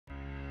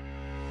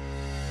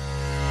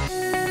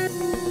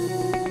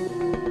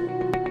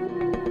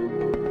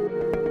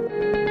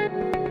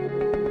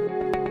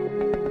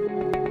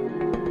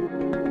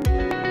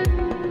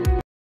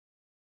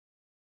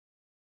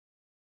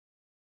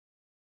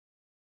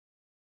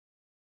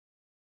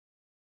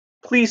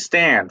Please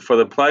stand for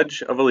the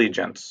Pledge of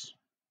Allegiance.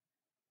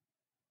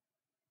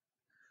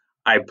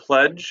 I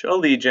pledge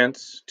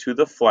allegiance to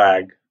the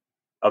flag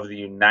of the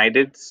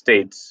United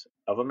States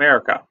of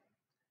America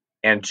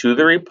and to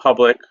the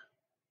republic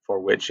for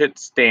which it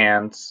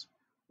stands,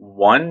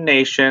 one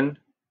nation,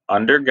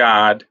 under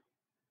God,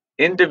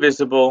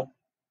 indivisible,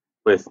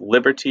 with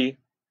liberty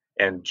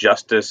and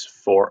justice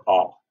for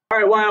all. All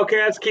right,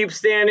 Wildcats, keep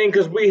standing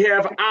because we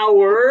have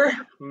our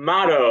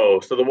motto.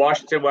 So the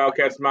Washington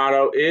Wildcats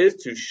motto is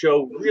to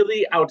show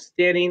really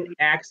outstanding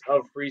acts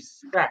of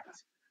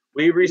respect.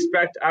 We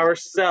respect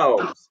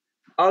ourselves,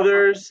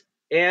 others,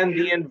 and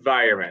the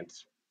environment.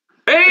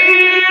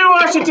 Hey,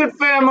 Washington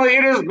family,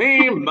 it is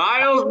me,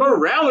 Miles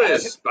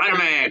Morales,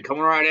 Spider-Man,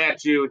 coming right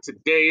at you.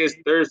 Today is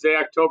Thursday,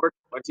 October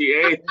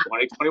 28th,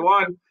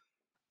 2021.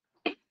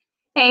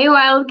 Hey,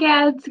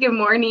 Wildcats. Good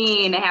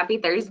morning. Happy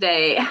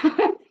Thursday.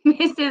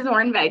 Mrs.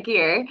 Hornbeck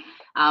here.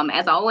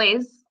 As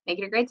always, make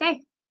it a great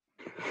day.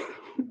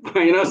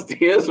 Buenos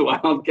dias,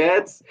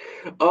 Wildcats.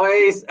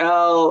 Hoy es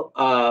el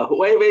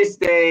jueves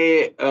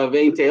de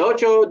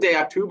 28 de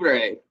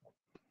octubre.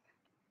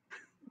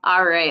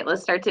 All right,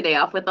 let's start today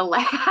off with a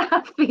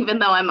laugh, even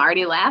though I'm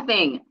already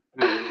laughing.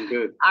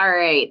 Good. All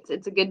right,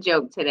 it's a good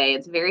joke today.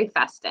 It's very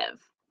festive.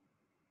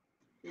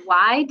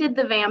 Why did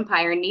the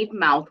vampire need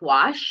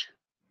mouthwash?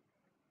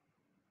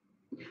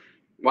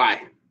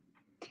 Why?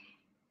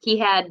 He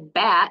had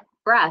bat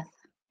breath.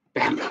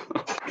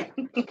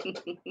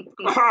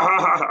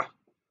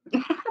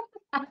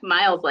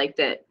 Miles liked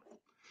it.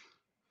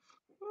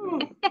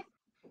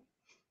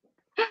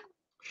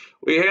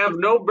 We have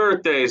no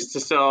birthdays to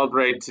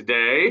celebrate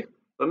today,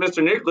 but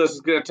Mr. Nicholas is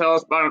going to tell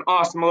us about an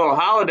awesome little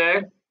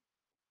holiday.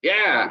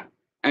 Yeah,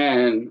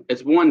 and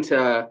it's one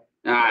to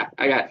I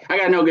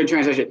got no good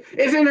translation.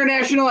 It's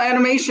International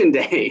Animation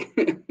Day.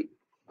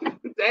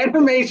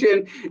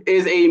 Animation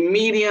is a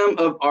medium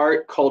of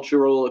art,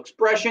 cultural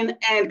expression,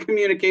 and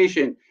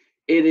communication.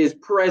 It is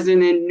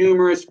present in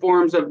numerous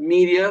forms of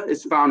media.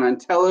 It's found on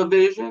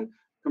television,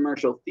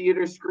 commercial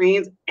theater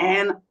screens,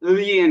 and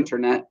the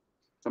internet.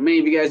 So many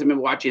of you guys have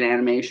been watching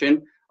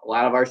animation. A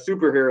lot of our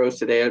superheroes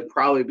today are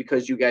probably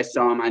because you guys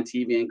saw them on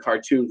TV in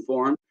cartoon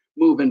form,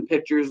 moving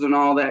pictures and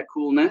all that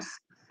coolness.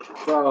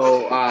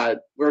 So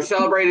we're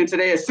celebrating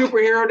today as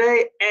Superhero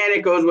Day, and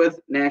it goes with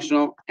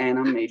National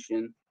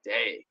Animation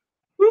Day.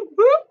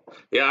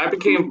 Yeah, I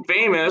became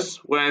famous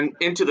when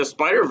Into the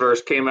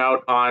Spider-Verse came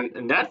out on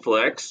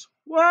Netflix.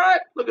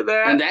 What? Look at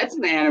that. And that's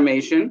an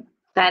animation.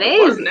 That It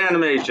is. was an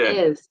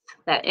animation.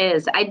 That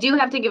is. I do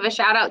have to give a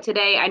shout out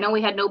today. I know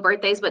we had no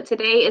birthdays, but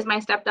today is my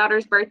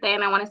stepdaughter's birthday,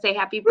 and I want to say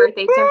happy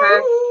birthday to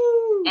her.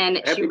 And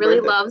she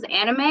really loves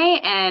anime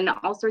and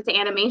all sorts of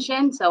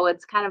animation, so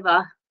it's kind of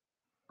a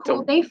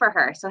cool day for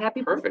her. So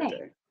happy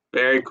birthday.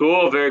 Very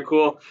cool, very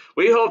cool.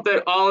 We hope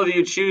that all of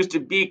you choose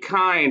to be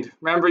kind.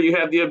 Remember, you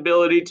have the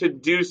ability to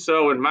do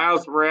so, and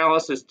Miles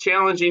Morales is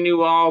challenging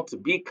you all to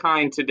be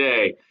kind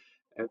today.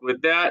 And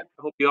with that,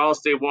 I hope you all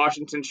stay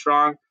Washington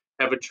strong.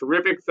 Have a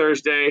terrific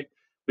Thursday.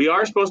 We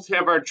are supposed to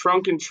have our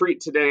trunk and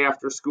treat today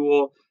after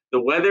school. The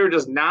weather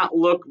does not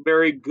look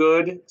very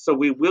good, so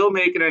we will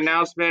make an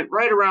announcement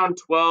right around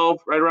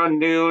 12, right around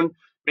noon,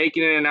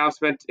 making an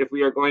announcement if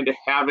we are going to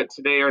have it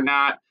today or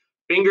not.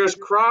 Fingers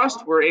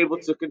crossed, we're able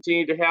to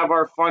continue to have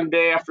our fun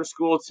day after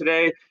school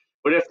today.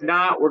 But if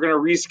not, we're going to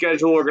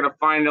reschedule. We're going to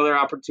find another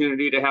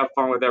opportunity to have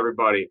fun with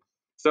everybody.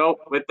 So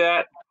with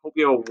that, hope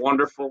you have a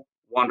wonderful,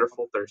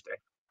 wonderful Thursday.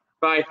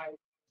 Bye.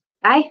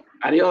 Bye.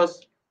 Adios.